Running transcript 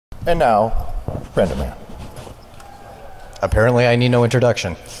And now, RenderMan. Apparently I need no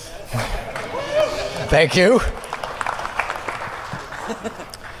introduction. Thank you.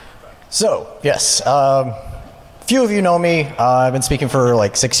 So, yes, few of you know me. I've been speaking for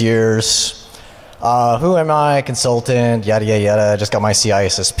like 6 years. Who am I? Consultant, yada, yada, yada. Just got my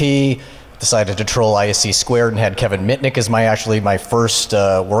CISSP. Decided to troll ISC squared and had Kevin Mitnick as my first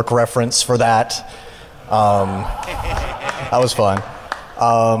work reference for that. That was fun.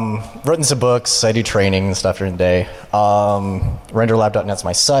 Written some books. I do training and stuff during the day. RenderLab.net's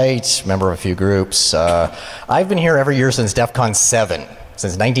my site. Member of a few groups. I've been here every year since DEFCON 7,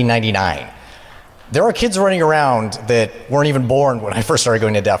 since 1999. There are kids running around that weren't even born when I first started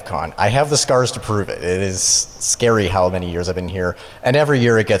going to DEFCON. I have the scars to prove it. It is scary how many years I've been here, and every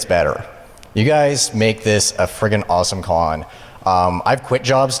year it gets better. You guys make this a friggin' awesome con. I've quit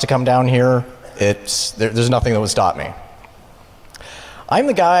jobs to come down here. There's nothing that would stop me. I'm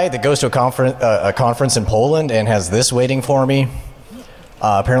the guy that goes to a conference in Poland and has this waiting for me.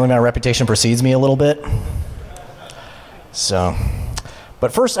 Apparently my reputation precedes me a little bit. So,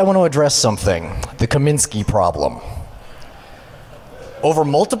 but first I want to address something, the Kaminsky problem. Over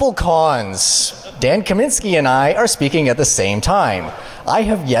multiple cons, Dan Kaminsky and I are speaking at the same time. I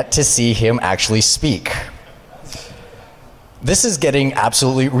have yet to see him actually speak. This is getting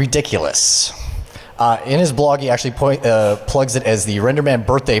absolutely ridiculous. In his blog, he actually plugs it as the RenderMan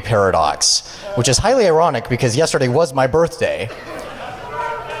birthday paradox, which is highly ironic because yesterday was my birthday.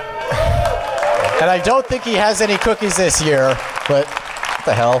 And I don't think he has any cookies this year, but what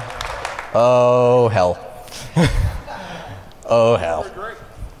the hell? Oh, hell. Oh, hell.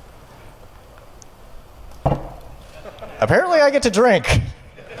 Apparently I get to drink.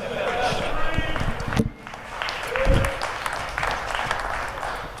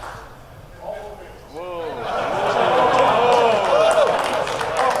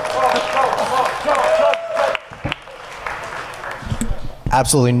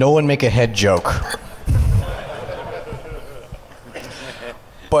 Absolutely no one make a head joke.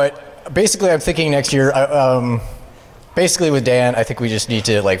 But basically I'm thinking next year, basically with Dan, I think we just need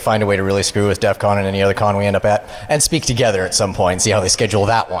to like find a way to really screw with DEF CON and any other con we end up at and speak together at some point and see how they schedule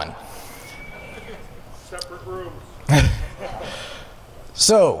that one. Separate rooms.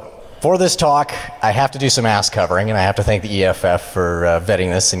 So, for this talk, I have to do some ass covering, and I have to thank the EFF for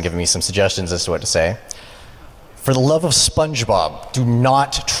vetting this and giving me some suggestions as to what to say. For the love of SpongeBob, do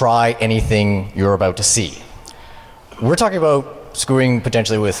not try anything you're about to see. We're talking about screwing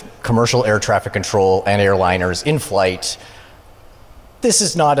potentially with commercial air traffic control and airliners in flight. This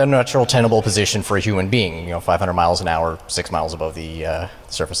is not a natural tenable position for a human being, 500 miles an hour, 6 miles above the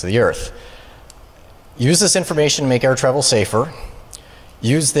surface of the Earth. Use this information to make air travel safer.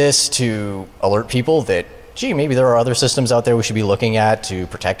 Use this to alert people that, gee, maybe there are other systems out there we should be looking at to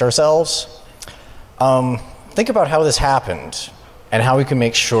protect ourselves. Think about how this happened and how we can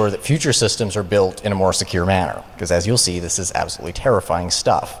make sure that future systems are built in a more secure manner. Because as you'll see, this is absolutely terrifying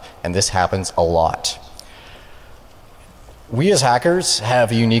stuff, and this happens a lot. We as hackers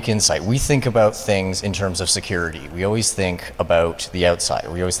have a unique insight. We think about things in terms of security. We always think about the outside.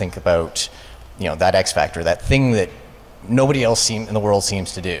 We always think about, that X factor, that thing that nobody else in the world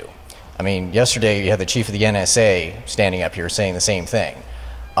seems to do. I mean, yesterday you had the chief of the NSA standing up here saying the same thing.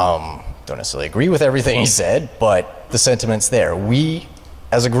 Don't necessarily agree with everything he said, but the sentiment's there. We,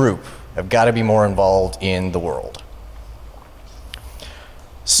 as a group, have got to be more involved in the world.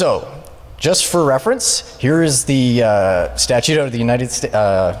 So, just for reference, here is the statute out of the United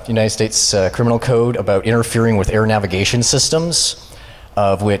States Criminal Code about interfering with air navigation systems,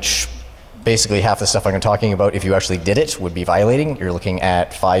 of which basically half the stuff I'm talking about, if you actually did it, would be violating. You're looking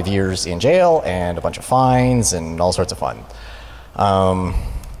at 5 years in jail and a bunch of fines and all sorts of fun.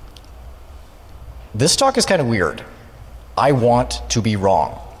 This talk is kind of weird. I want to be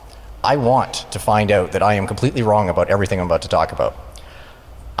wrong. I want to find out that I am completely wrong about everything I'm about to talk about.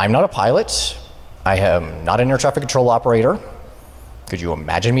 I'm not a pilot. I am not an air traffic control operator. Could you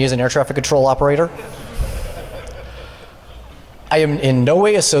imagine me as an air traffic control operator? I am in no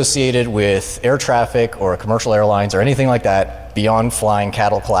way associated with air traffic or commercial airlines or anything like that beyond flying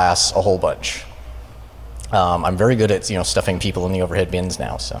cattle class a whole bunch. I'm very good at stuffing people in the overhead bins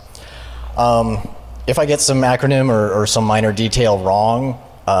now. So, if I get some acronym or some minor detail wrong,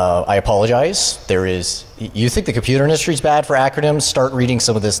 I apologize. You think the computer industry is bad for acronyms? Start reading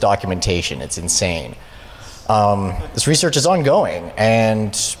some of this documentation. It's insane. This research is ongoing,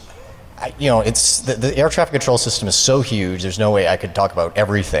 and the air traffic control system is so huge. There's no way I could talk about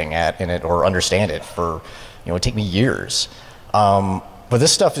everything in it or understand it for, it would take me years. But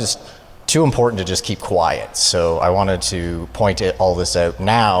this stuff is too important to just keep quiet. So I wanted to point all this out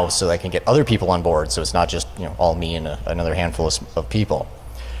now so that I can get other people on board, so it's not just all me and another handful of people.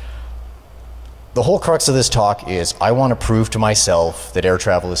 The whole crux of this talk is I want to prove to myself that air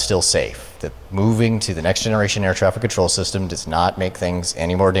travel is still safe, that moving to the next generation air traffic control system does not make things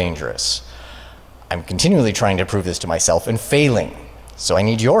any more dangerous. I'm continually trying to prove this to myself and failing. So I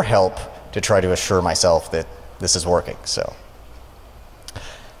need your help to try to assure myself that this is working. So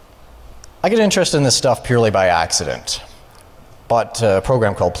I get interested in this stuff purely by accident. Bought a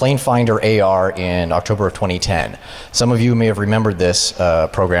program called Plane Finder AR in October of 2010. Some of you may have remembered this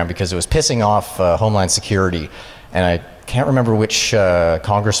program because it was pissing off Homeland Security, and I can't remember which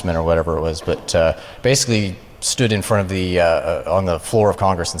congressman or whatever it was, but basically stood in front of the on the floor of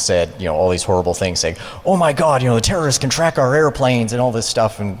Congress and said, all these horrible things, saying, "Oh my God, the terrorists can track our airplanes and all this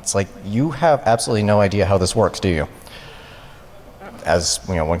stuff." And it's like, you have absolutely no idea how this works, do you? As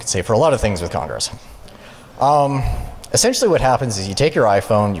one could say for a lot of things with Congress. Essentially what happens is you take your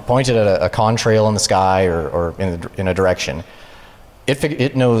iPhone, you point it at a contrail in the sky or in a direction.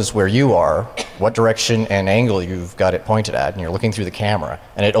 It knows where you are, what direction and angle you've got it pointed at, and you're looking through the camera,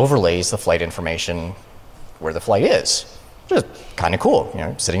 and it overlays the flight information where the flight is. Just kind of cool.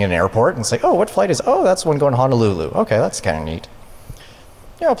 Sitting in an airport and say, "Oh, what flight is? Oh, that's the one going to Honolulu. Okay, that's kind of neat."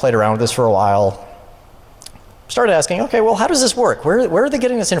 I played around with this for a while. Started asking, okay, well, how does this work? Where are they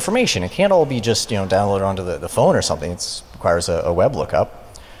getting this information? It can't all be just downloaded onto the phone or something. It requires a web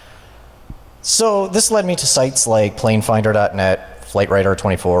lookup. So this led me to sites like planefinder.net,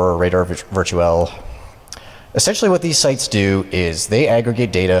 FlightRadar24, or Radar Virtual. Essentially what these sites do is they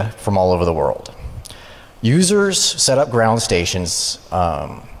aggregate data from all over the world. Users set up ground stations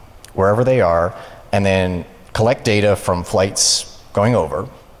wherever they are and then collect data from flights going over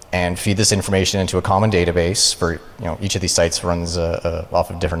and feed this information into a common database for, each of these sites runs off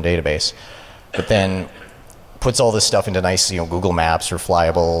of a different database, but then puts all this stuff into nice, Google Maps or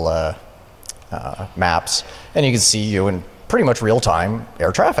flyable maps, and you can see in pretty much real time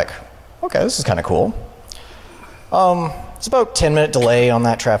air traffic. Okay, this is kind of cool. It's about 10-minute delay on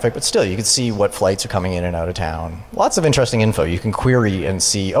that traffic, but still you can see what flights are coming in and out of town. Lots of interesting info. You can query and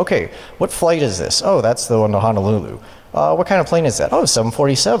see, okay, what flight is this? Oh, that's the one to Honolulu. What kind of plane is that? Oh,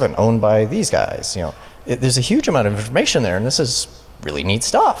 747, owned by these guys. There's a huge amount of information there, and this is really neat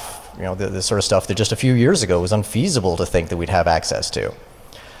stuff. The sort of stuff that just a few years ago was unfeasible to think that we'd have access to.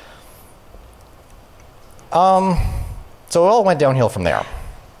 So it all went downhill from there.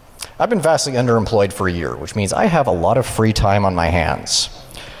 I've been vastly underemployed for a year, which means I have a lot of free time on my hands.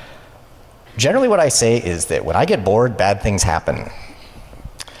 Generally what I say is that when I get bored, bad things happen.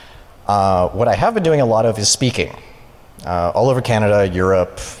 What I have been doing a lot of is speaking. All over Canada,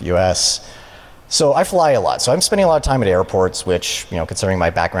 Europe, US. So I fly a lot. So I'm spending a lot of time at airports, which, considering my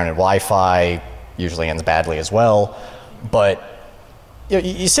background in Wi-Fi, usually ends badly as well. But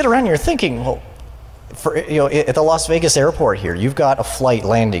you sit around and you're thinking, well, at the Las Vegas airport here, you've got a flight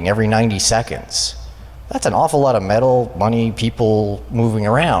landing every 90 seconds. That's an awful lot of metal, money, people moving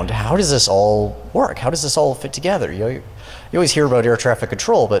around. How does this all work? How does this all fit together? You always hear about air traffic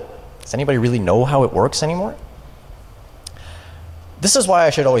control, but does anybody really know how it works anymore? This is why I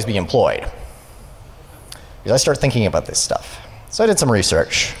should always be employed, because I start thinking about this stuff. So I did some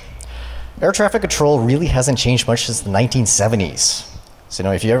research. Air traffic control really hasn't changed much since the 1970s.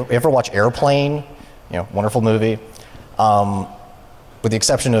 So if you ever watch Airplane, wonderful movie, with the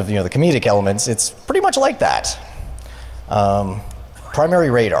exception of the comedic elements, it's pretty much like that. Primary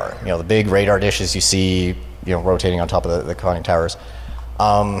radar, the big radar dishes you see, rotating on top of the conning towers.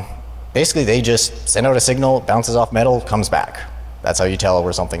 Basically, they just send out a signal, bounces off metal, comes back. That's how you tell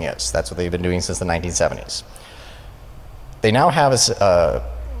where something is. That's what they've been doing since the 1970s. They now have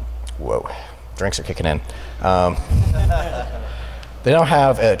whoa, drinks are kicking in. They now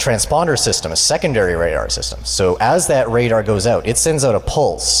have a transponder system, a secondary radar system. So as that radar goes out, it sends out a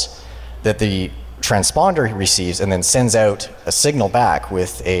pulse that the transponder receives and then sends out a signal back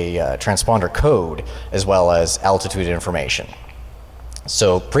with a transponder code as well as altitude information.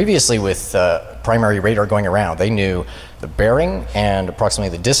 So previously with primary radar going around, they knew the bearing and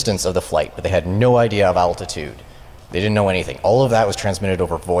approximately the distance of the flight, but they had no idea of altitude. They didn't know anything. All of that was transmitted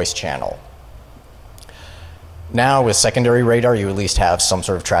over voice channel. Now with secondary radar, you at least have some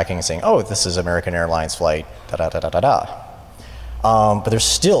sort of tracking saying, oh, this is American Airlines flight, da-da-da-da-da-da. But there's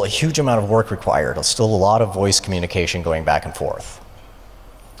still a huge amount of work required. There's still a lot of voice communication going back and forth.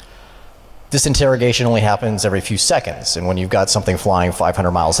 This interrogation only happens every few seconds, and when you've got something flying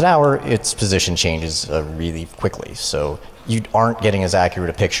 500 miles an hour, its position changes really quickly. So you aren't getting as accurate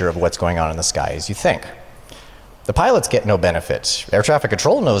a picture of what's going on in the sky as you think. The pilots get no benefit. Air traffic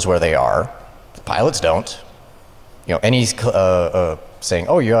control knows where they are. The pilots don't. You know, any saying,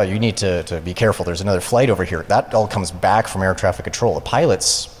 oh yeah, you need to be careful, there's another flight over here, that all comes back from air traffic control. The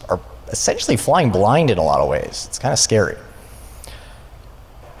pilots are essentially flying blind in a lot of ways. It's kind of scary.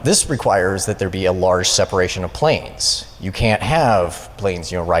 This requires that there be a large separation of planes. You can't have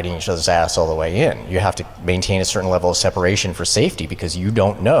planes, you know, riding each other's ass all the way in. You have to maintain a certain level of separation for safety because you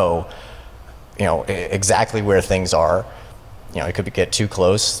don't know, you know, exactly where things are. You know, it could get too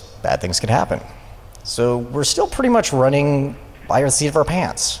close, bad things could happen. So we're still pretty much running by the seat of our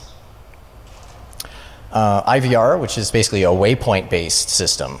pants. IVR, which is basically a waypoint-based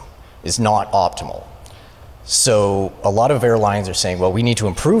system, is not optimal. So a lot of airlines are saying, well, we need to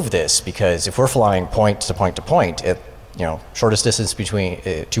improve this because if we're flying point to point to point, you know, shortest distance between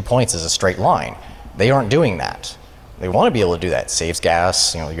 2 points is a straight line. They aren't doing that. They want to be able to do that. It saves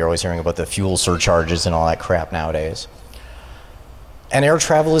gas. You know, you're always hearing about the fuel surcharges and all that crap nowadays. And air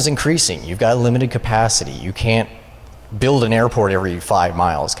travel is increasing. You've got a limited capacity. You can't build an airport every 5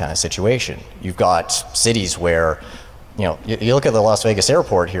 miles kind of situation. You've got cities where, you know, you look at the Las Vegas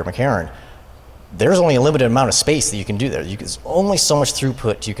airport here, McCarran, there's only a limited amount of space that you can do there. There's only so much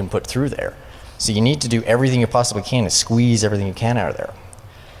throughput you can put through there. So you need to do everything you possibly can to squeeze everything you can out of there.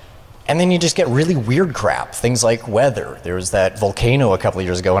 And then you just get really weird crap, things like weather. There was that volcano a couple of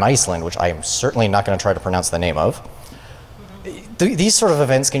years ago in Iceland, which I am certainly not going to try to pronounce the name of. These sort of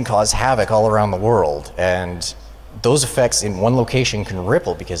events can cause havoc all around the world, and those effects in one location can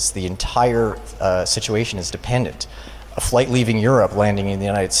ripple because the entire situation is dependent. A flight leaving Europe landing in the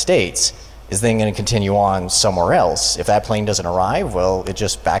United States is then going to continue on somewhere else. If that plane doesn't arrive, well, it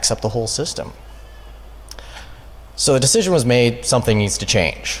just backs up the whole system. So the decision was made, something needs to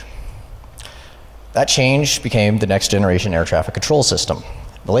change. That change became the next generation air traffic control system.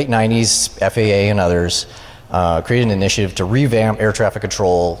 In the late 90s, FAA and others created an initiative to revamp air traffic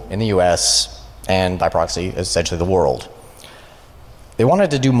control in the US and by proxy, essentially the world. They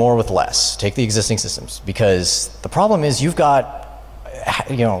wanted to do more with less, take the existing systems, because the problem is you've got,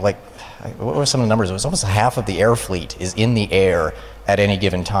 you know, like, what were some of the numbers? It was almost half of the air fleet is in the air at any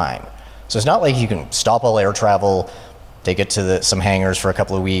given time. So it's not like you can stop all air travel, take it to some hangars for a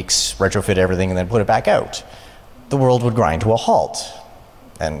couple of weeks, retrofit everything, and then put it back out. The world would grind to a halt.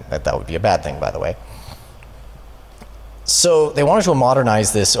 And that would be a bad thing, by the way. So they wanted to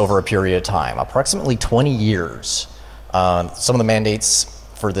modernize this over a period of time, approximately 20 years. Some of the mandates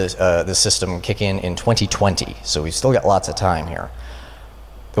for this system kick in 2020, so we've still got lots of time here.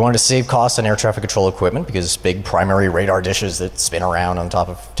 They wanted to save costs on air traffic control equipment because big primary radar dishes that spin around on top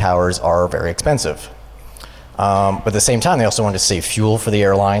of towers are very expensive. But at the same time, they also wanted to save fuel for the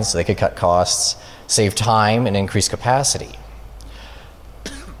airlines so they could cut costs, save time, and increase capacity.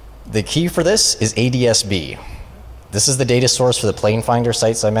 The key for this is ADS-B. This is the data source for the plane finder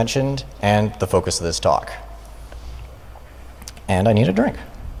sites I mentioned and the focus of this talk. And I need a drink.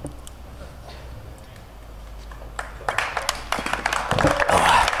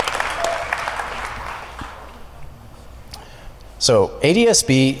 So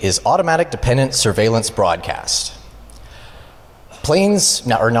ADS-B is Automatic Dependent Surveillance Broadcast. Planes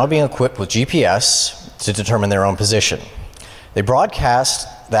are now being equipped with GPS to determine their own position. They broadcast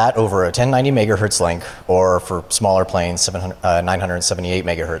that over a 1090 megahertz link, or for smaller planes, 978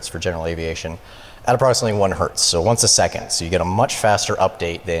 megahertz for general aviation, at approximately 1 hertz, so once a second. So you get a much faster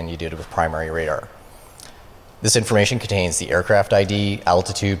update than you did with primary radar. This information contains the aircraft ID,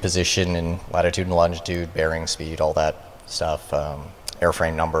 altitude, position, and latitude and longitude, bearing, speed, all that stuff,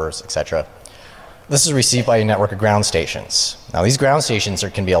 airframe numbers, etc. This is received by a network of ground stations. Now these ground stations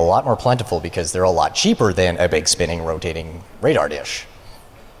can be a lot more plentiful because they're a lot cheaper than a big spinning, rotating radar dish.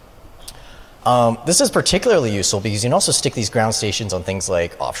 This is particularly useful because you can also stick these ground stations on things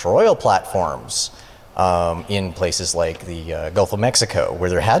like offshore oil platforms in places like the Gulf of Mexico, where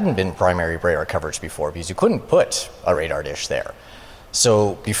there hadn't been primary radar coverage before because you couldn't put a radar dish there.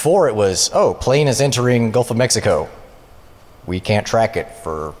 So before it was, oh, plane is entering Gulf of Mexico. We can't track it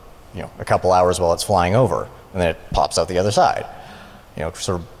for, you know, a couple hours while it's flying over, and then it pops out the other side. You know,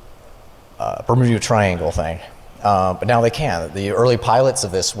 sort of Bermuda Triangle thing. But now they can. The early pilots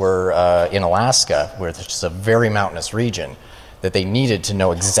of this were in Alaska, where it's just a very mountainous region, that they needed to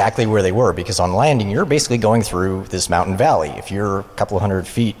know exactly where they were, because on landing, you're basically going through this mountain valley. If you're a couple of hundred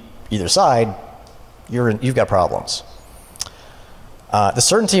feet either side, you've got problems. The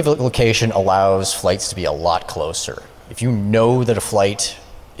certainty of location allows flights to be a lot closer. If you know that a flight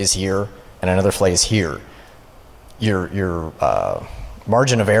is here and another flight is here, your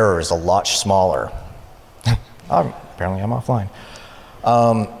margin of error is a lot smaller. Apparently I'm offline.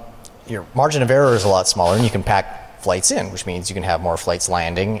 your margin of error is a lot smaller, and you can pack flights in, which means you can have more flights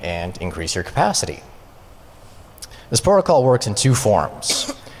landing and increase your capacity. This protocol works in two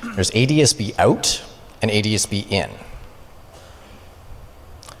forms. There's ADS-B out and ADS-B in.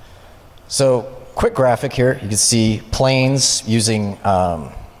 So, quick graphic here. You can see planes using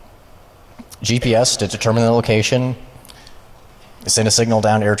GPS to determine the location, send a signal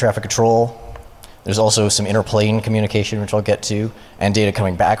down to air traffic control. There's also some interplane communication, which I'll get to, and data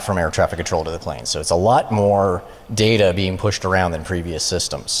coming back from air traffic control to the plane. So it's a lot more data being pushed around than previous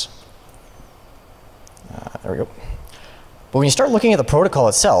systems. There we go. But when you start looking at the protocol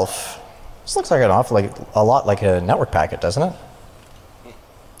itself, this looks like a lot like a network packet, doesn't it?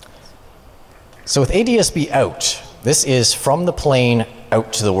 So with ADS-B out, this is from the plane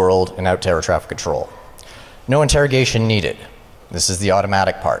out to the world and out to air traffic control. No interrogation needed. This is the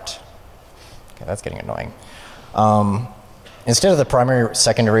automatic part. Okay, that's getting annoying. Instead of the primary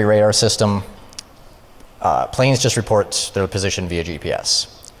secondary radar system, planes just report their position via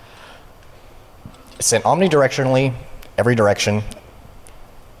GPS. It's sent omnidirectionally, every direction,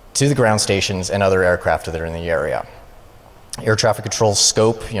 to the ground stations and other aircraft that are in the area. Air traffic control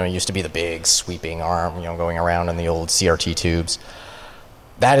scope, used to be the big sweeping arm, going around in the old CRT tubes.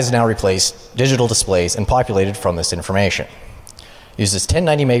 That is now replaced digital displays and populated from this information. Uses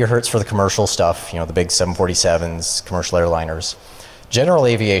 1090 megahertz for the commercial stuff, the big 747s, commercial airliners. General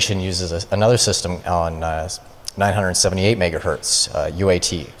aviation uses another system on 978 megahertz,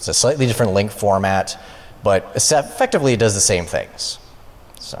 UAT. It's a slightly different link format, but effectively it does the same things.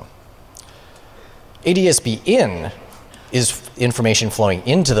 So, ADS-B in is information flowing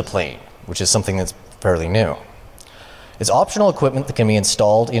into the plane, which is something that's fairly new. It's optional equipment that can be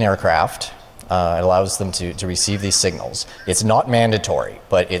installed in aircraft. It allows them to receive these signals. It's not mandatory,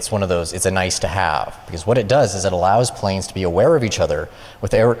 but it's one of those, it's a nice to have, because what it does is it allows planes to be aware of each other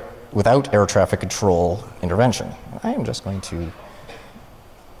without air traffic control intervention. I am just going to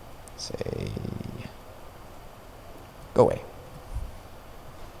say, go away.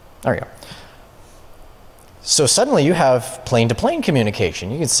 There we go. So suddenly you have plane-to-plane communication.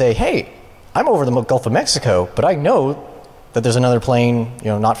 You can say, hey, I'm over the Gulf of Mexico, but I know that there's another plane,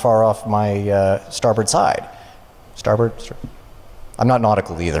 not far off my starboard side. Starboard? I'm not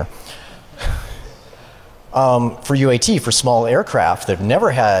nautical either. For UAT, for small aircraft that have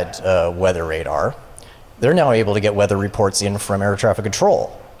never had weather radar, they're now able to get weather reports in from air traffic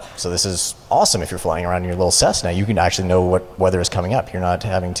control. So this is awesome if you're flying around in your little Cessna. You can actually know what weather is coming up. You're not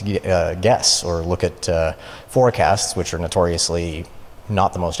having to guess or look at forecasts, which are notoriously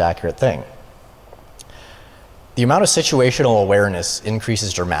not the most accurate thing. The amount of situational awareness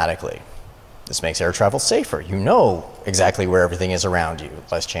increases dramatically. This makes air travel safer. You know exactly where everything is around you.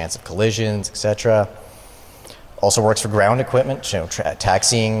 Less chance of collisions, etc. Also works for ground equipment,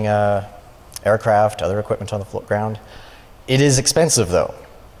 taxiing aircraft, other equipment on the ground. It is expensive, though.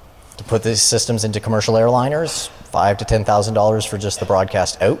 To put these systems into commercial airliners, $5,000 to $10,000 for just the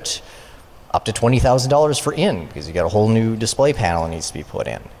broadcast out, up to $20,000 for in, because you got a whole new display panel that needs to be put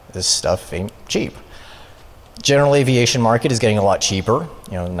in. This stuff ain't cheap. General aviation market is getting a lot cheaper.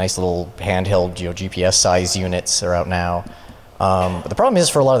 Nice little handheld, GPS size units are out now. But the problem is,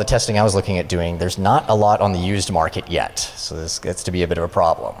 for a lot of the testing I was looking at doing, there's not a lot on the used market yet. So this gets to be a bit of a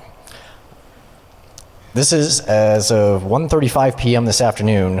problem. This is as of 1:35 p.m. this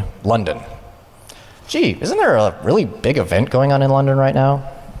afternoon, London. Gee, isn't there a really big event going on in London right now?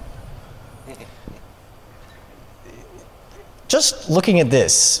 Just looking at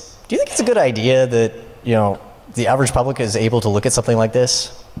this, do you think it's a good idea that, the average public is able to look at something like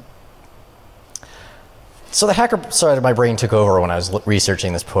this? So the hacker side of my brain took over when I was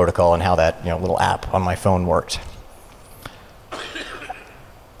researching this protocol and how that, little app on my phone worked.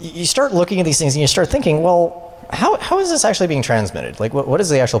 You start looking at these things and you start thinking, well, how is this actually being transmitted? Like, what does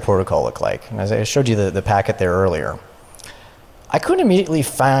the actual protocol look like? And as I showed you the packet there earlier, I couldn't immediately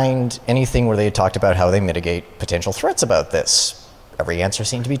find anything where they talked about how they mitigate potential threats about this. Every answer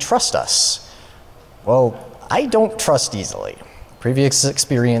seemed to be trust us. Well, I don't trust easily. Previous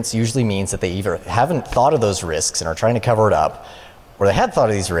experience usually means that they either haven't thought of those risks and are trying to cover it up, or they had thought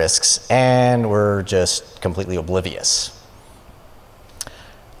of these risks and were just completely oblivious.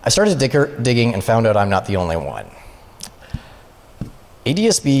 I started digging and found out I'm not the only one.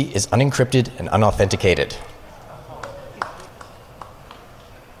 ADS-B is unencrypted and unauthenticated.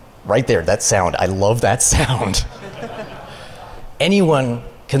 Right there, that sound. I love that sound. Anyone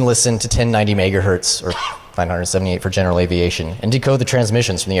can listen to 1090 megahertz or 978 for general aviation and decode the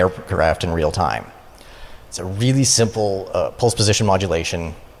transmissions from the aircraft in real time. It's a really simple pulse position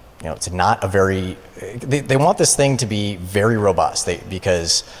modulation it's not a very, they want this thing to be very robust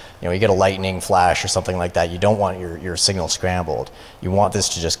because you get a lightning flash or something like that. You don't want your signal scrambled. You want this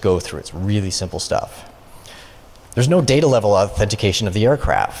to just go through. It's really simple stuff. There's no data level authentication of the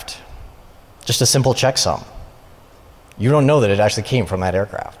aircraft. Just a simple checksum. You don't know that it actually came from that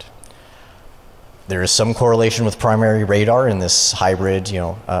aircraft. There is some correlation with primary radar in this hybrid,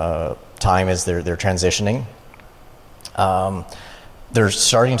 time as they're transitioning. They're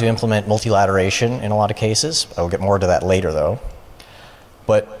starting to implement multilateration in a lot of cases. I'll get more to that later, though.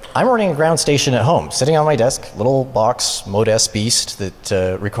 But I'm running a ground station at home, sitting on my desk, little box Modest beast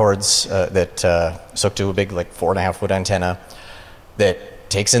that records, that's hooked to a big, 4.5-foot antenna that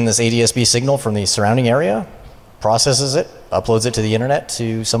takes in this ADS-B signal from the surrounding area, processes it, uploads it to the internet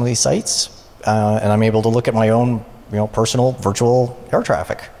to some of these sites, and I'm able to look at my own, personal virtual air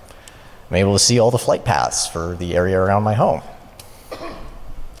traffic. I'm able to see all the flight paths for the area around my home.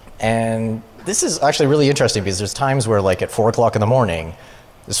 And this is actually really interesting because there's times where, at 4 o'clock in the morning,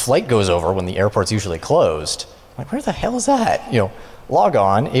 this flight goes over when the airport's usually closed. I'm like, where the hell is that? Log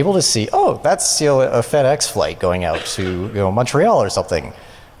on, able to see, oh, that's a FedEx flight going out to Montreal or something. I'm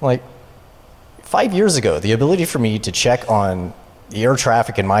like, 5 years ago, the ability for me to check on the air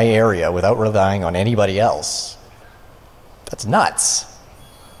traffic in my area without relying on anybody else, that's nuts.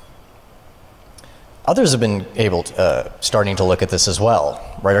 Others have been starting to look at this as well.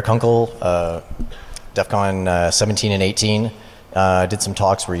 Ryder Kunkel, DEFCON 17 and 18, did some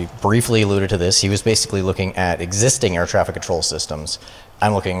talks where he briefly alluded to this. He was basically looking at existing air traffic control systems.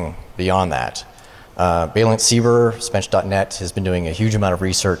 I'm looking beyond that. Balint Sieber, Spench.net, has been doing a huge amount of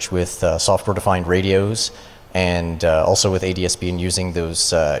research with software-defined radios and also with ADS-B and using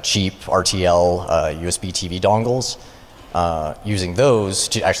those cheap RTL USB TV dongles, using those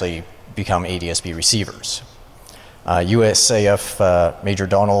to actually become ADS-B receivers. USAF Major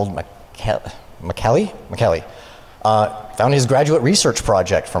Donald McKelly found his graduate research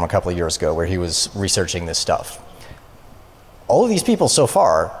project from a couple of years ago where he was researching this stuff. All of these people so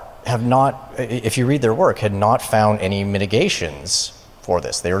far have not, if you read their work, had not found any mitigations for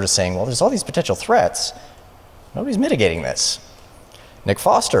this. They were just saying, well, there's all these potential threats. Nobody's mitigating this. Nick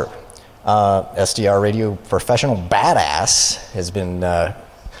Foster, SDR radio professional badass, has been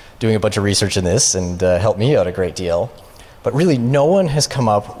doing a bunch of research in this and helped me out a great deal. But really, no one has come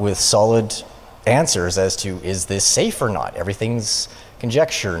up with solid answers as to, is this safe or not? Everything's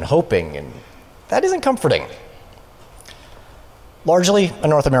conjecture and hoping, and that isn't comforting. Largely a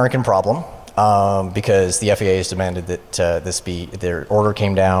North American problem, because the FAA has demanded that their order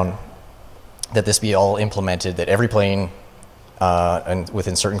came down, that this be all implemented, that every plane, and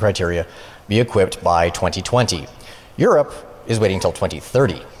within certain criteria, be equipped by 2020. Europe is waiting until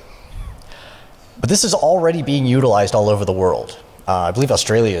 2030. But this is already being utilized all over the world. I believe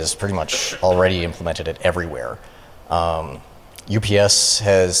Australia is pretty much already implemented it everywhere. UPS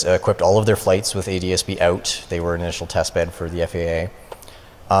has equipped all of their flights with ADS-B out. They were an initial test bed for the FAA.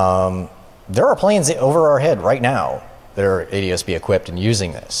 There are planes over our head right now that are ADS-B equipped and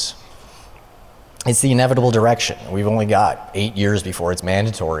using this. It's the inevitable direction. We've only got 8 years before it's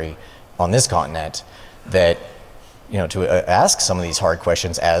mandatory on this continent that, to ask some of these hard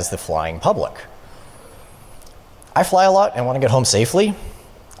questions as the flying public. I fly a lot and want to get home safely.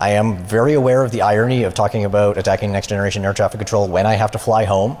 I am very aware of the irony of talking about attacking next generation air traffic control when I have to fly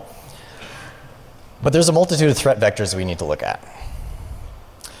home. But there's a multitude of threat vectors we need to look at.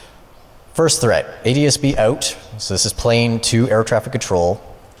 First threat, ADS-B out. So this is plane to air traffic control.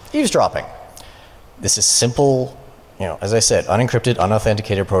 Eavesdropping. This is simple, as I said, unencrypted,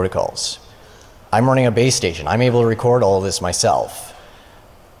 unauthenticated protocols. I'm running a base station. I'm able to record all of this myself.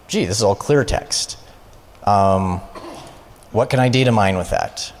 Gee, this is all clear text. What can I data mine with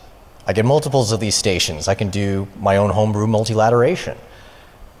that? I get multiples of these stations. I can do my own homebrew multilateration.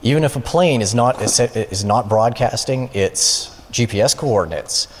 Even if a plane is not broadcasting its GPS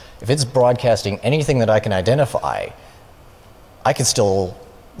coordinates, if it's broadcasting anything that I can identify, I can still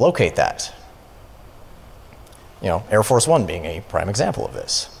locate that. Air Force One being a prime example of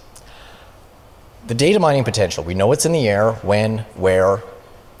this. The data mining potential, we know it's in the air, when, where.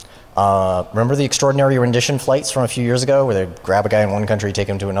 Remember the extraordinary rendition flights from a few years ago where they grab a guy in one country, take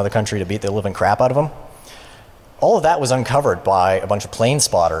him to another country to beat the living crap out of him? All of that was uncovered by a bunch of plane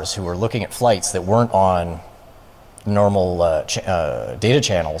spotters who were looking at flights that weren't on normal data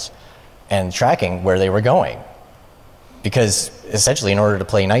channels and tracking where they were going. Because essentially, in order to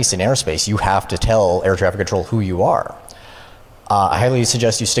play nice in airspace, you have to tell air traffic control who you are. I highly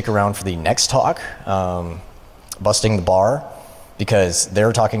suggest you stick around for the next talk, Busting the Bar, because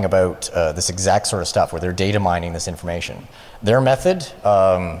they're talking about this exact sort of stuff where they're data mining this information. Their method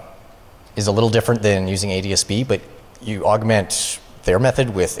is a little different than using ADS-B, but you augment their method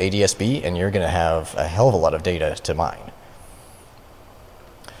with ADS-B and you're going to have a hell of a lot of data to mine.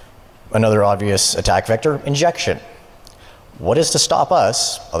 Another obvious attack vector, injection. What is to stop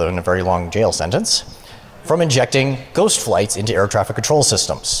us, other than a very long jail sentence, from injecting ghost flights into air traffic control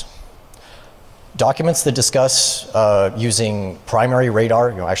systems? Documents that discuss using primary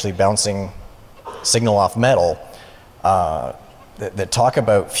radar, actually bouncing signal off metal, that talk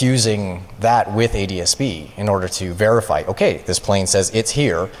about fusing that with ADS-B in order to verify, okay, this plane says it's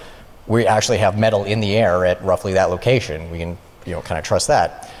here, we actually have metal in the air at roughly that location, we can kind of trust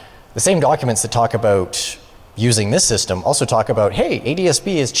that. The same documents that talk about using this system also talk about, hey,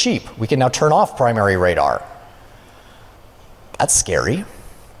 ADS-B is cheap, we can now turn off primary radar. That's scary.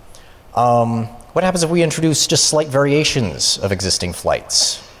 What happens if we introduce just slight variations of existing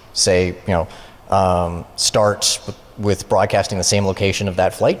flights? Say, start with broadcasting the same location of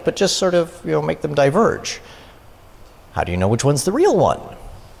that flight, but just sort of, make them diverge. How do you know which one's the real one?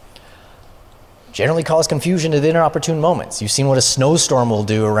 Generally cause confusion at inopportune moments. You've seen what a snowstorm will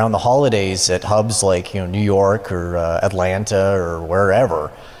do around the holidays at hubs like, New York or Atlanta or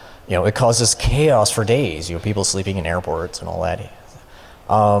wherever. It causes chaos for days. People sleeping in airports and all that.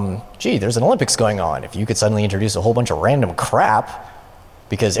 Gee, there's an Olympics going on. If you could suddenly introduce a whole bunch of random crap,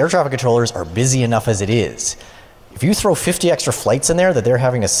 because air traffic controllers are busy enough as it is. If you throw 50 extra flights in there that they're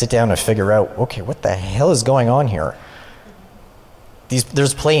having to sit down and figure out, okay, what the hell is going on here?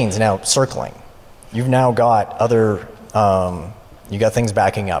 There's planes now circling. You've now got other, you got things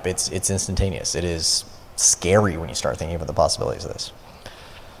backing up. It's instantaneous. It is scary when you start thinking about the possibilities of this.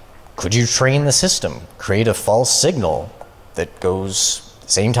 Could you train the system, create a false signal that goes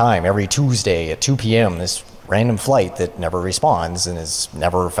same time every Tuesday at 2 p.m., this random flight that never responds and is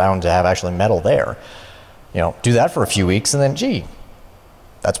never found to have actually metal there. Do that for a few weeks and then, gee,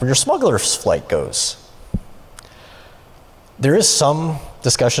 that's where your smuggler's flight goes. There is some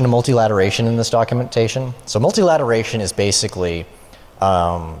discussion of multilateration in this documentation. So multilateration is basically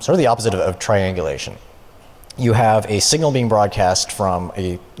sort of the opposite of triangulation. You have a signal being broadcast from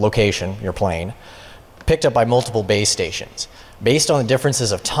a location, your plane, picked up by multiple base stations. Based on the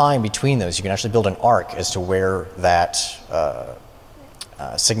differences of time between those, you can actually build an arc as to where that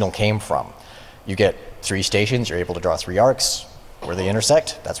signal came from. You get 3 stations, you're able to draw 3 arcs. Where they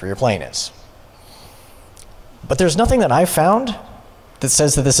intersect, that's where your plane is. But there's nothing that I've found that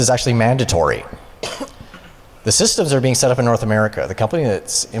says that this is actually mandatory. The systems are being set up in North America. The company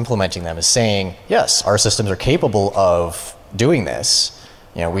that's implementing them is saying, yes, our systems are capable of doing this.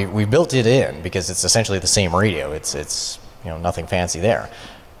 We built it in because it's essentially the same radio. It's nothing fancy there.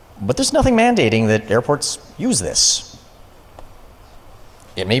 But there's nothing mandating that airports use this.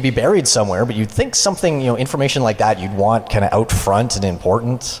 It may be buried somewhere, but you'd think something, information like that you'd want kind of out front and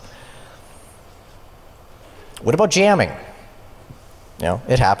important. What about jamming?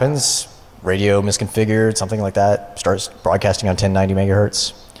 It happens. Radio misconfigured, something like that, starts broadcasting on 1090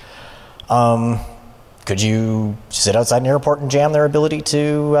 megahertz. Could you sit outside an airport and jam their ability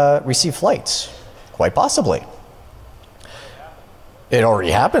to receive flights? Quite possibly. It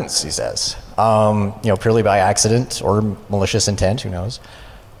already happens, he says. Purely by accident or malicious intent, who knows.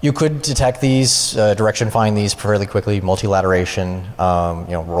 You could detect these, direction find these fairly quickly, multilateration,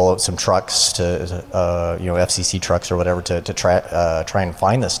 roll out some trucks to, FCC trucks or whatever to try and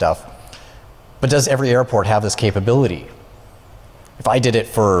find this stuff. But does every airport have this capability? If I did it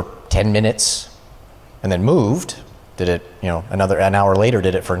for 10 minutes and then moved, did it, an hour later,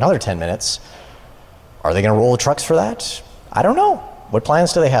 did it for another 10 minutes, are they going to roll the trucks for that? I don't know. What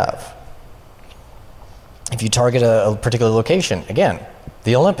plans do they have? If you target a particular location, again,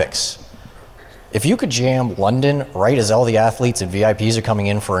 the Olympics. If you could jam London right as all the athletes and VIPs are coming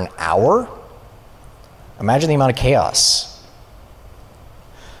in for an hour, imagine the amount of chaos.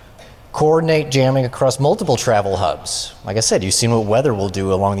 Coordinate jamming across multiple travel hubs. Like I said, you've seen what weather will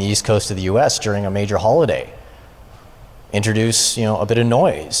do along the east coast of the US during a major holiday. Introduce, a bit of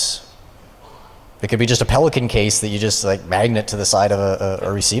noise. It could be just a pelican case that you just magnet to the side of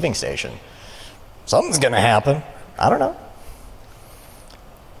a receiving station. Something's gonna happen. I don't know.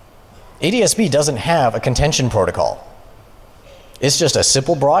 ADS-B doesn't have a contention protocol. It's just a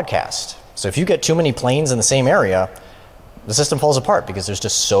simple broadcast. So if you get too many planes in the same area, the system falls apart because there's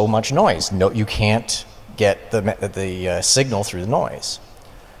just so much noise. No, you can't get the signal through the noise.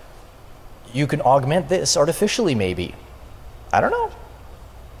 You can augment this artificially, maybe. I don't know.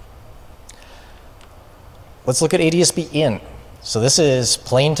 Let's look at ADS-B in. So this is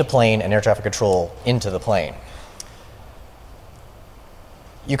plane to plane and air traffic control into the plane.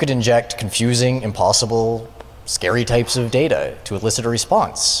 You could inject confusing, impossible, scary types of data to elicit a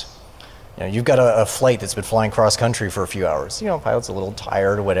response. You know, you've got a flight that's been flying cross country for a few hours. You know, pilot's a little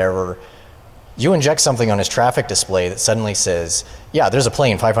tired or whatever. You inject something on his traffic display that suddenly says, yeah, there's a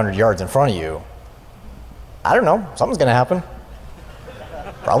plane 500 yards in front of you. I don't know, something's gonna happen.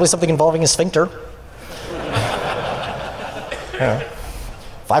 Probably something involving a sphincter. Yeah.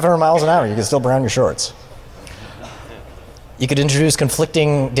 500 miles an hour, you can still brown your shorts. You could introduce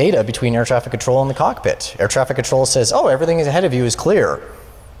conflicting data between air traffic control and the cockpit. Air traffic control says, oh, everything ahead of you is clear.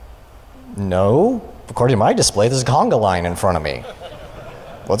 No, according to my display, there's a conga line in front of me.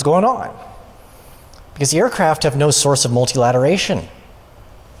 What's going on? Because the aircraft have no source of multilateration.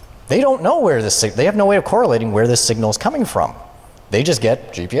 They don't know where this, they have no way of correlating where this signal is coming from. They just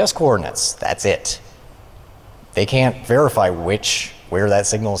get GPS coordinates, that's it. They can't verify where that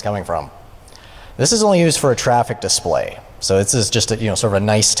signal is coming from. This is only used for a traffic display. So this is just a, sort of a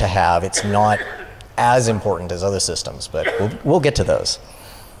nice to have. It's not as important as other systems, but we'll get to those.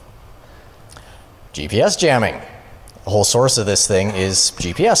 GPS jamming. The whole source of this thing is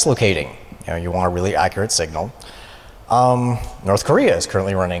GPS locating. You want a really accurate signal. North Korea is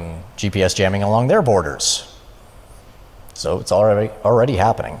currently running GPS jamming along their borders. So it's already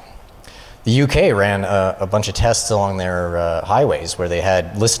happening. The UK ran a bunch of tests along their highways where they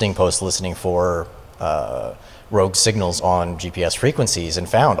had listening posts listening for rogue signals on GPS frequencies and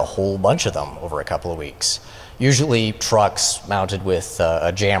found a whole bunch of them over a couple of weeks. Usually trucks mounted with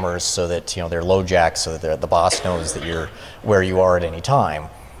jammers so that they're low jacks so that the boss knows that you're where you are at any time.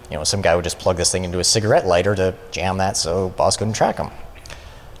 Some guy would just plug this thing into a cigarette lighter to jam that so boss couldn't track him.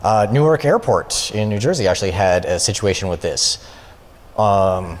 Newark Airport in New Jersey actually had a situation with this.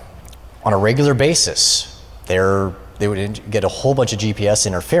 On a regular basis, they would get a whole bunch of GPS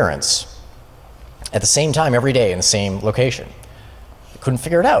interference at the same time every day in the same location. They couldn't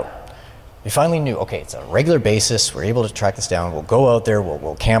figure it out. They finally knew, okay, it's a regular basis, we're able to track this down, we'll go out there,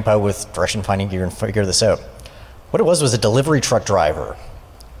 we'll camp out with direction finding gear and figure this out. What it was a delivery truck driver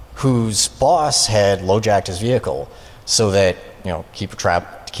whose boss had low-jacked his vehicle so that,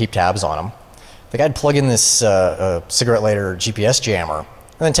 keep tabs on him. The guy'd plug in this cigarette lighter GPS jammer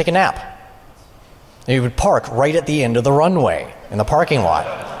and then take a nap. And he would park right at the end of the runway in the parking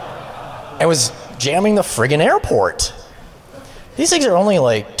lot. It was jamming the friggin' airport. These things are only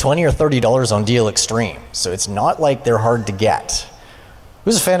like $20 or $30 on Deal Extreme, so it's not like they're hard to get.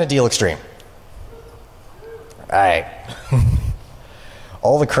 Who's a fan of Deal Extreme? All right.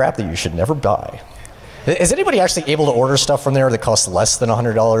 All the crap that you should never buy. Is anybody actually able to order stuff from there that costs less than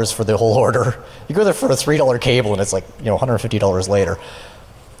 $100 for the whole order? You go there for a $3 cable and it's like, $150 later.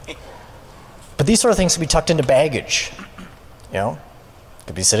 But these sort of things can be tucked into baggage.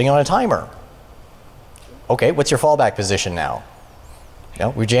 Could be sitting on a timer. Okay, what's your fallback position now?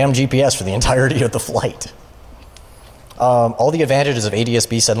 We jammed GPS for the entirety of the flight. All the advantages of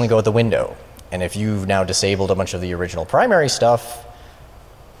ADS-B suddenly go out the window. And if you've now disabled a bunch of the original primary stuff,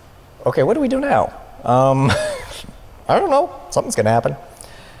 okay, what do we do now? I don't know. Something's going to happen.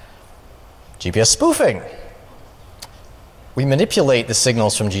 GPS spoofing. We manipulate the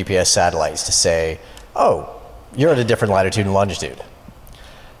signals from GPS satellites to say, oh, you're at a different latitude and longitude.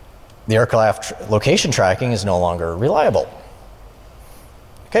 The aircraft location tracking is no longer reliable.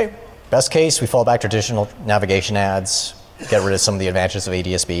 Okay, best case, we fall back to traditional navigation ads, get rid of some of the advantages of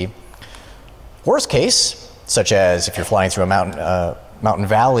ADS-B. Worst case, such as if you're flying through a mountain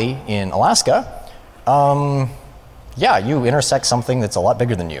valley in Alaska, yeah, you intersect something that's a lot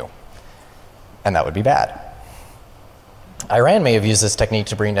bigger than you, and that would be bad. Iran may have used this technique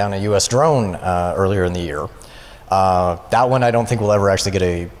to bring down a US drone earlier in the year. That one I don't think we'll ever actually get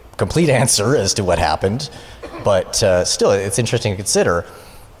a complete answer as to what happened, but still, it's interesting to consider.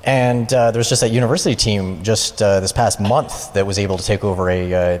 And there's just that university team just this past month that was able to take over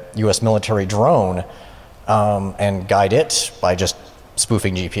a US military drone and guide it by just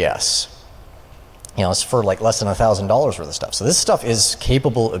spoofing GPS. It's for like less than $1,000 worth of stuff. So this stuff is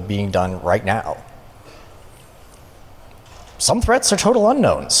capable of being done right now. Some threats are total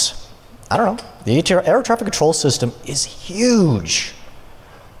unknowns. I don't know. The air traffic control system is huge.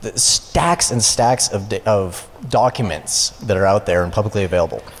 The stacks and stacks of documents that are out there and publicly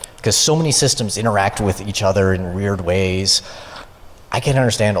available, because so many systems interact with each other in weird ways. I can't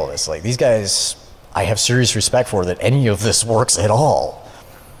understand all this. Like, these guys, I have serious respect for that any of this works at all.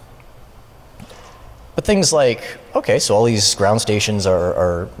 But things like, okay, so all these ground stations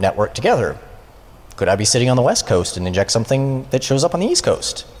are networked together. Could I be sitting on the West Coast and inject something that shows up on the East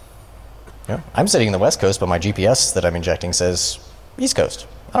Coast? I'm sitting in the West Coast, but my GPS that I'm injecting says East Coast.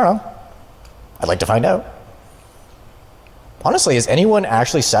 I don't know. I'd like to find out. Honestly, has anyone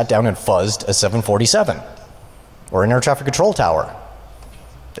actually sat down and fuzzed a 747 or an air traffic control tower?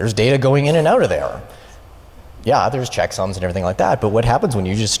 There's data going in and out of there. Yeah, there's checksums and everything like that, but what happens when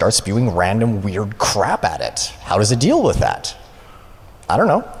you just start spewing random weird crap at it? How does it deal with that? I don't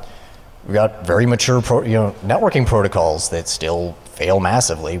know. We've got very mature networking protocols that still fail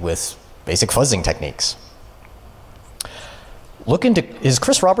massively with basic fuzzing techniques. Is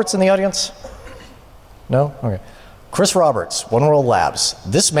Chris Roberts in the audience? No? Okay. Chris Roberts, One World Labs.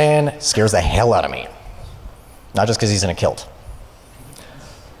 This man scares the hell out of me. Not just because he's in a kilt.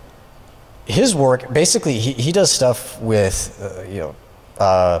 His work, basically, he does stuff with, the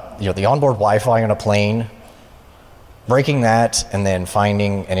onboard Wi-Fi on a plane, breaking that, and then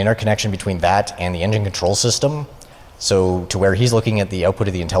finding an interconnection between that and the engine control system. So to where he's looking at the output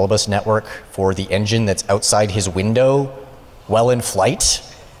of the Intellibus network for the engine that's outside his window while in flight.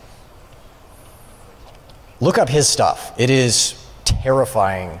 Look up his stuff. It is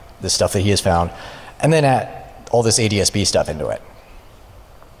terrifying, the stuff that he has found. And then add all this ADSB stuff into it.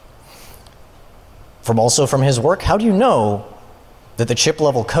 From his work, how do you know that the chip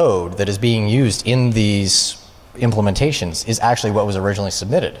level code that is being used in these implementations is actually what was originally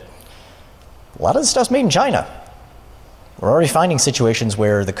submitted? A lot of the stuff's made in China. We're already finding situations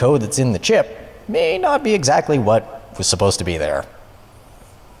where the code that's in the chip may not be exactly what was supposed to be there.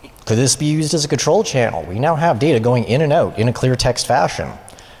 Could this be used as a control channel? We now have data going in and out in a clear text fashion.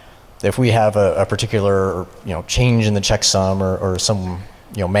 If we have a particular change in the checksum or some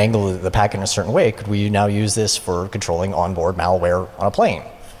mangle the packet in a certain way, could we now use this for controlling onboard malware on a plane?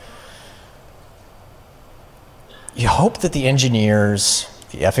 You hope that the engineers,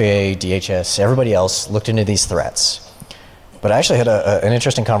 the FAA, DHS, everybody else looked into these threats. But I actually had an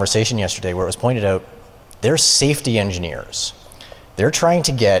interesting conversation yesterday where it was pointed out they're safety engineers. They're trying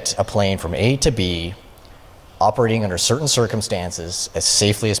to get a plane from A to B operating under certain circumstances as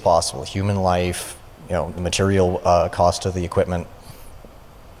safely as possible, human life, the material cost of the equipment.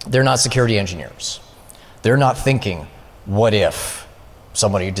 They're not security engineers. They're not thinking, what if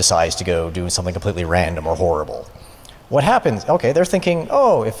somebody decides to go do something completely random or horrible? What happens? Okay, they're thinking,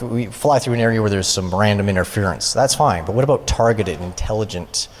 oh, if we fly through an area where there's some random interference, that's fine. But what about targeted,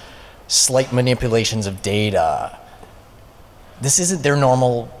 intelligent, slight manipulations of data? This isn't their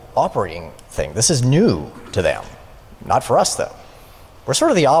normal operating thing. This is new to them. Not for us, though. We're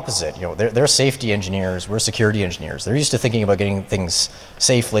sort of the opposite. They're safety engineers. We're security engineers. They're used to thinking about getting things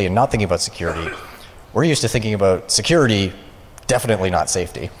safely and not thinking about security. We're used to thinking about security, definitely not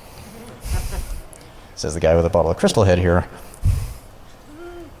safety. Says the guy with a bottle of Crystal Head here.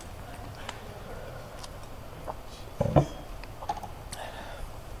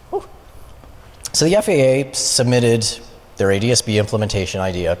 So the FAA submitted their ADSB implementation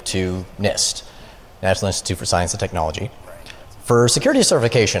idea to NIST, National Institute for Science and Technology, for security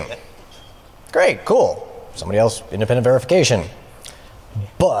certification. Great, cool. Somebody else, independent verification.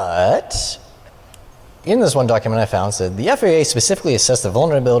 But in this one document I found said the FAA specifically assessed the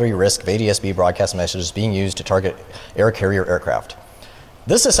vulnerability risk of ADSB broadcast messages being used to target air carrier aircraft.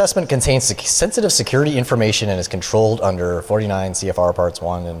 This assessment contains sensitive security information and is controlled under 49 CFR Parts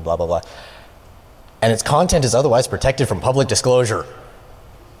 1 and blah, blah, blah. And its content is otherwise protected from public disclosure.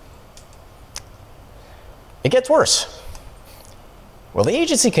 It gets worse. While the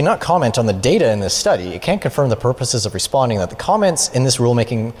agency cannot comment on the data in this study, it can confirm the purposes of responding that the comments in this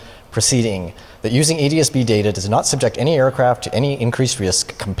rulemaking proceeding that using ADSB data does not subject any aircraft to any increased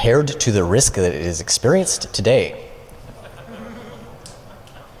risk compared to the risk that it is experienced today.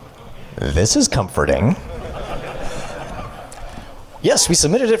 This is comforting. Yes, we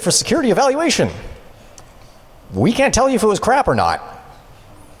submitted it for security evaluation. We can't tell you if it was crap or not.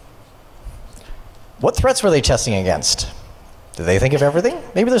 What threats were they testing against? Did they think of everything?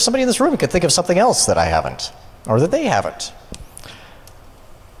 Maybe there's somebody in this room who could think of something else that I haven't, or that they haven't.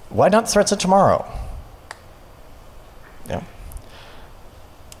 Why not threats of tomorrow? Yeah.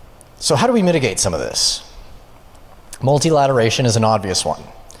 So how do we mitigate some of this? Multilateration is an obvious one.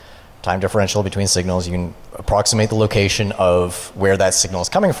 Time differential between signals, you can approximate the location of where that signal is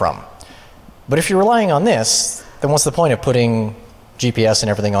coming from. But if you're relying on this, then what's the point of putting GPS and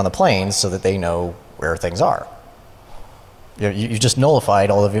everything on the planes so that they know where things are? You just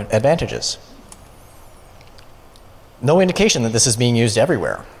nullified all of your advantages. No indication that this is being used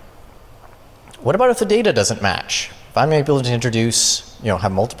everywhere. What about if the data doesn't match? If I'm able to introduce,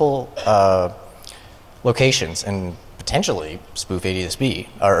 have multiple locations and potentially spoof ADSB,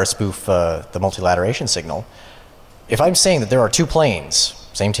 or spoof the multilateration signal, if I'm saying that there are two planes,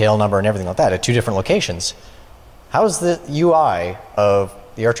 same tail number and everything like that, at two different locations, how is the UI of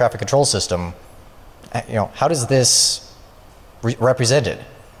the air traffic control system, how does this represented?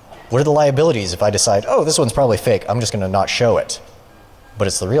 What are the liabilities if I decide, oh, this one's probably fake, I'm just going to not show it? but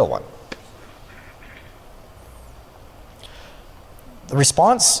it's the real one. The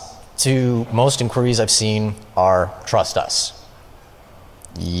response to most inquiries I've seen are, trust us.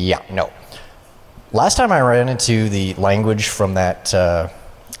 Yeah, no. Last time I ran into the language from that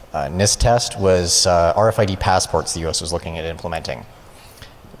NIST test was RFID passports the US was looking at implementing.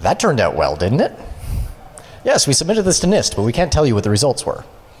 That turned out well, didn't it? Yes, we submitted this to NIST, but we can't tell you what the results were.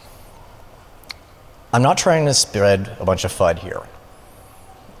 I'm not trying to spread a bunch of FUD here.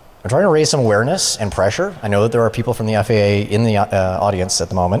 I'm trying to raise some awareness and pressure. I know that there are people from the FAA in the audience at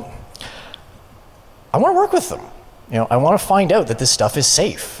the moment. I want to work with them. You know, I want to find out that this stuff is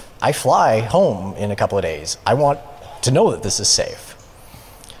safe. I fly home in a couple of days. I want to know that this is safe.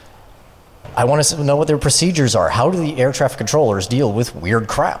 I want to know what their procedures are. How do the air traffic controllers deal with weird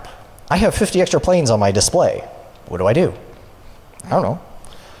crap? I have 50 extra planes on my display. What do? I don't know.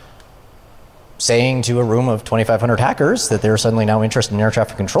 Saying to a room of 2,500 hackers that they're suddenly now interested in air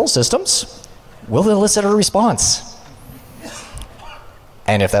traffic control systems will elicit a response.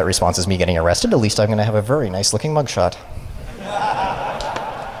 And if that response is me getting arrested, at least I'm going to have a very nice looking mugshot.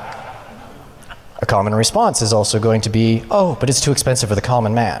 A common response is also going to be, oh, but it's too expensive for the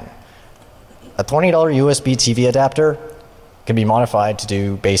common man. A $20 USB TV adapter can be modified to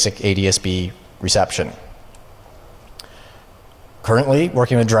do basic ADS-B reception. Currently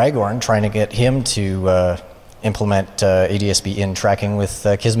working with Dragorn, trying to get him to implement ADS-B in tracking with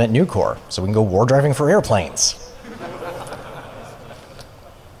Kismet Nucor, so we can go war driving for airplanes.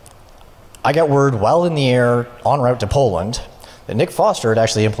 I got word while in the air en route to Poland that Nick Foster had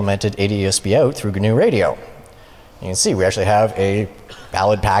actually implemented ADS-B out through GNU Radio. You can see we actually have a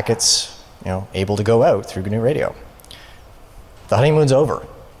valid packets, able to go out through GNU Radio. The honeymoon's over.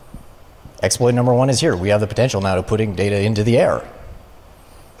 Exploit number 1 is here. We have the potential now to putting data into the air.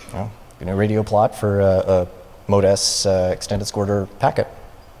 GNU Radio plot for a Mode-S extended squirter packet.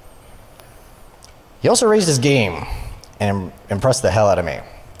 He also raised his game and impressed the hell out of me.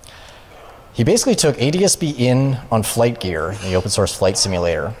 He basically took ADS-B in on flight gear, the open source flight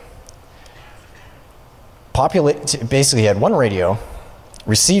simulator. Basically, he had one radio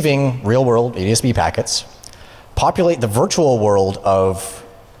receiving real world ADS-B packets, populate the virtual world of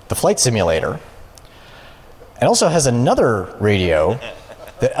the flight simulator, and also has another radio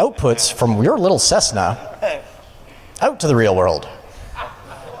that outputs from your little Cessna out to the real world.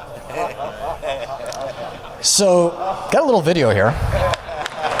 So, got a little video here.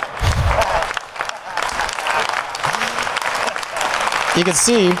 You can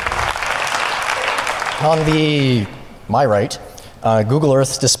see on my right, Google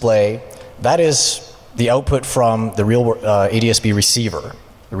Earth display, that is the output from the real ADS-B receiver,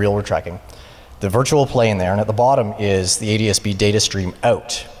 the real world tracking. The virtual plane there, and at the bottom is the ADS-B data stream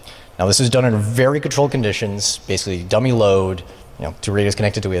out. Now this was done in very controlled conditions, basically dummy load, two radios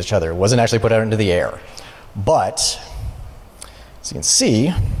connected to each other. It wasn't actually put out into the air. But, as you can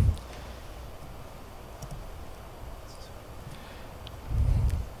see,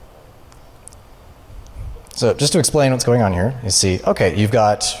 so just to explain what's going on here, you see, okay, you've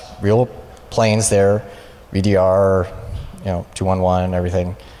got real planes there, VDR, 211,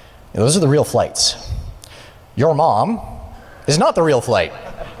 everything. Those are the real flights. Your mom is not the real flight.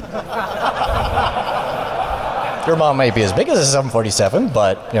 Your mom might be as big as a 747,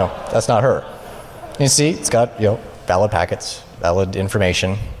 but that's not her. You see, it's got valid packets, valid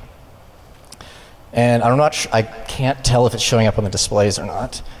information, and I can't tell if it's showing up on the displays or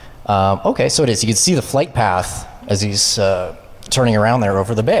not. Okay, so it is. You can see the flight path as he's turning around there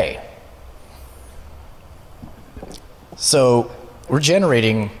over the bay. So we're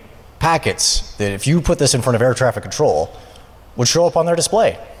generating packets that if you put this in front of air traffic control would show up on their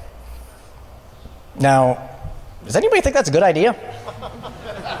display. Now, does anybody think that's a good idea?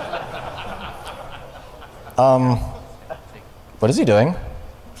 What is he doing?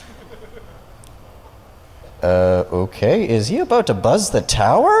 Okay, is he about to buzz the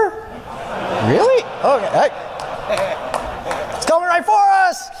tower? Really? Okay. It's coming right for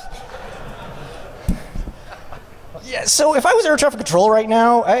us! Yeah, so if I was air traffic control right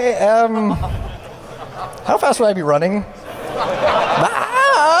now, how fast would I be running?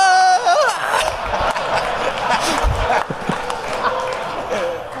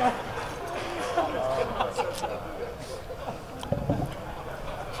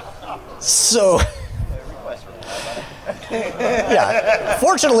 So, yeah,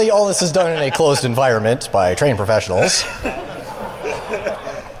 fortunately all this is done in a closed environment by trained professionals.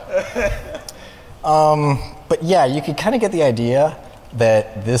 But yeah, you can kind of get the idea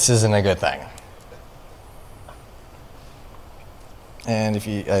that this isn't a good thing. And if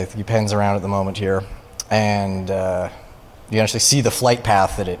I think he pens around at the moment here, and You can actually see the flight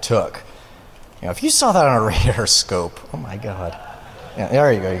path that it took. You know, if you saw that on a radar scope, oh my God. Yeah,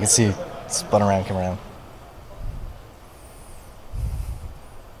 there you go. You can see it spun around, come around.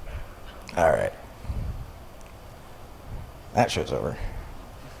 All right. That show's over.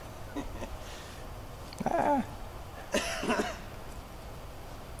 Ah.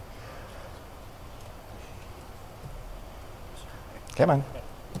 Come on.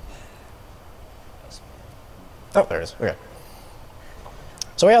 Oh, there it is. Okay.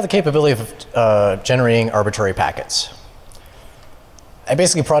 So we have the capability of generating arbitrary packets. I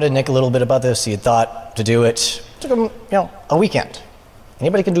basically prodded Nick a little bit about this. He had thought to do it. It took him, a weekend.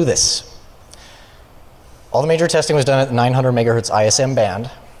 Anybody can do this. All the major testing was done at the 900 megahertz ISM band.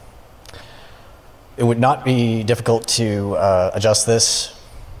 It would not be difficult to adjust this.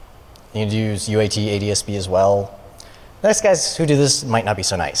 You can use UAT, ADSB as well. The next guys who do this might not be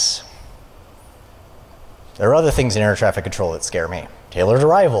so nice. There are other things in air traffic control that scare me. Tailored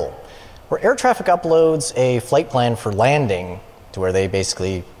arrival, where air traffic uploads a flight plan for landing to where they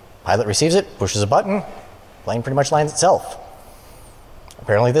basically, pilot receives it, pushes a button, plane pretty much lands itself.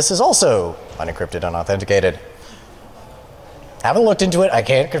 Apparently this is also unencrypted, unauthenticated. Haven't looked into it, I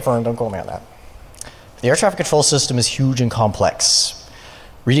can't confirm, don't quote me on that. The air traffic control system is huge and complex.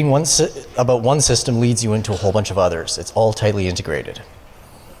 Reading about one system leads you into a whole bunch of others. It's all tightly integrated.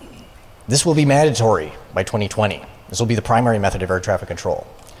 This will be mandatory by 2020. This will be the primary method of air traffic control.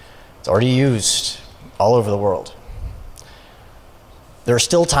 It's already used all over the world. There's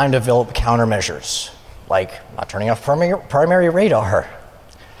still time to develop countermeasures, like not turning off primary radar.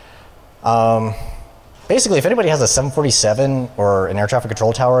 Basically, if anybody has a 747 or an air traffic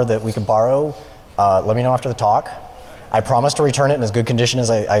control tower that we can borrow, let me know after the talk. I promise to return it in as good condition as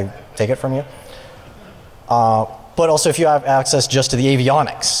I take it from you. But also if you have access just to the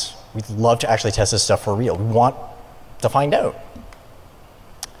avionics, we'd love to actually test this stuff for real. We want to find out.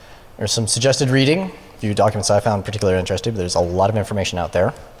 There's some suggested reading, a few documents I found particularly interesting, but there's a lot of information out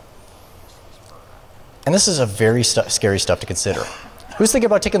there. And this is a very scary stuff to consider. Who's thinking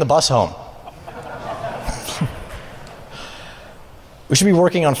about taking the bus home? We should be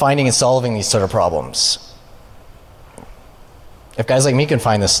working on finding and solving these sort of problems. If guys like me can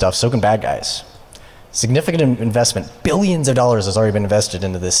find this stuff, so can bad guys. Significant investment, billions of dollars has already been invested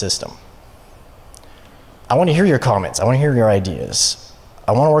into this system. I want to hear your comments. I want to hear your ideas.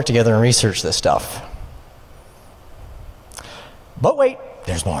 I want to work together and research this stuff. But wait,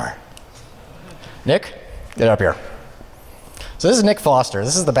 there's more. Nick, get up here. So this is Nick Foster.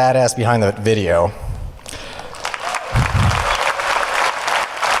 This is the badass behind the video.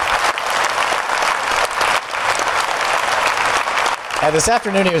 And this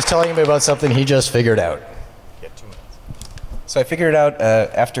afternoon he was telling me about something he just figured out. So I figured it out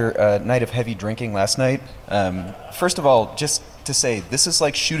after a night of heavy drinking last night. First of all, just to say, this is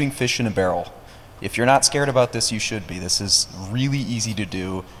like shooting fish in a barrel. If you're not scared about this, you should be. This is really easy to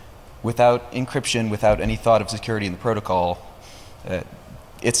do without encryption, without any thought of security in the protocol.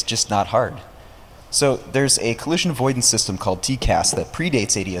 It's just not hard. So there's a collision avoidance system called TCAS that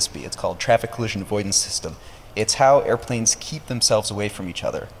predates ADSB. It's called Traffic Collision Avoidance System. It's how airplanes keep themselves away from each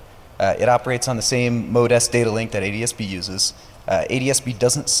other. It operates on the same Mode-S data link that ADSB uses. ADSB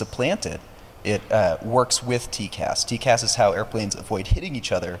doesn't supplant it. It works with TCAS. TCAS is how airplanes avoid hitting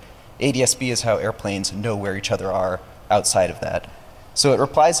each other. ADSB is how airplanes know where each other are outside of that. So it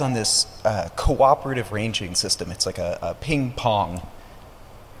relies on this cooperative ranging system. It's like a ping pong.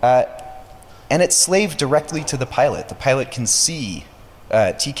 And it's slaved directly to the pilot. The pilot can see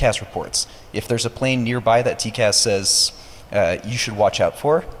TCAS reports. If there's a plane nearby that TCAS says you should watch out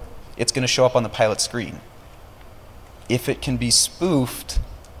for, it's going to show up on the pilot screen. If it can be spoofed,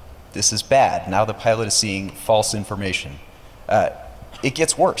 this is bad. Now the pilot is seeing false information. It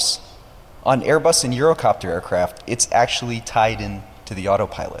gets worse. On Airbus and Eurocopter aircraft, it's actually tied in to the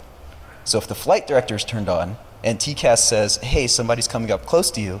autopilot. So if the flight director is turned on and TCAS says, hey, somebody's coming up close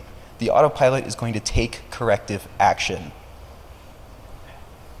to you, the autopilot is going to take corrective action.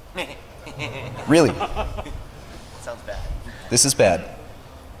 Really? Sounds bad. This is bad.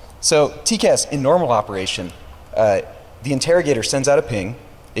 So TCAS, in normal operation, the interrogator sends out a ping,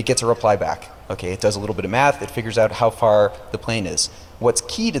 it gets a reply back. Okay, it does a little bit of math, it figures out how far the plane is. What's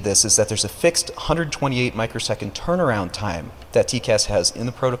key to this is that there's a fixed 128 microsecond turnaround time that TCAS has in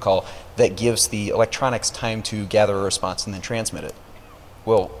the protocol that gives the electronics time to gather a response and then transmit it.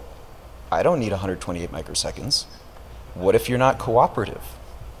 Well, I don't need 128 microseconds. What if you're not cooperative?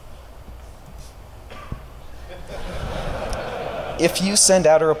 If you send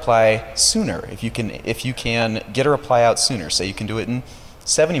out a reply sooner, if you can get a reply out sooner, say you can do it in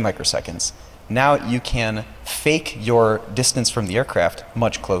 70 microseconds, now you can fake your distance from the aircraft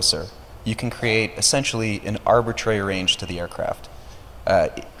much closer. You can create essentially an arbitrary range to the aircraft.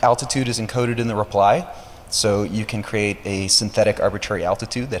 Altitude is encoded in the reply, so you can create a synthetic arbitrary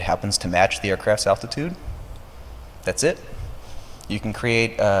altitude that happens to match the aircraft's altitude. That's it. You can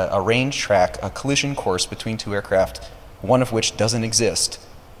create a range track, a collision course between two aircraft, one of which doesn't exist,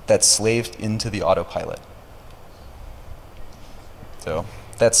 that's slaved into the autopilot. So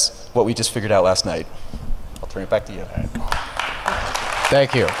that's what we just figured out last night. I'll turn it back to you.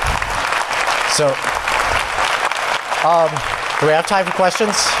 Thank you. So, do we have time for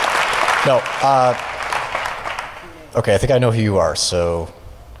questions? No. Okay, I think I know who you are, so,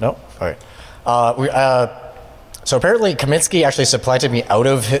 no? All right. So apparently Kaminsky actually supplanted me out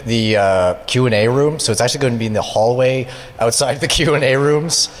of the Q&A room, so it's actually going to be in the hallway outside the Q&A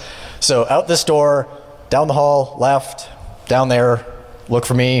rooms. So out this door, down the hall, left, down there, look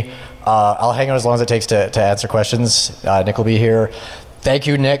for me. I'll hang out as long as it takes to answer questions. Nick will be here. Thank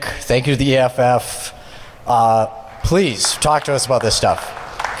you, Nick. Thank you to the EFF. Please talk to us about this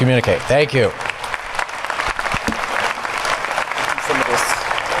stuff. Communicate. Thank you.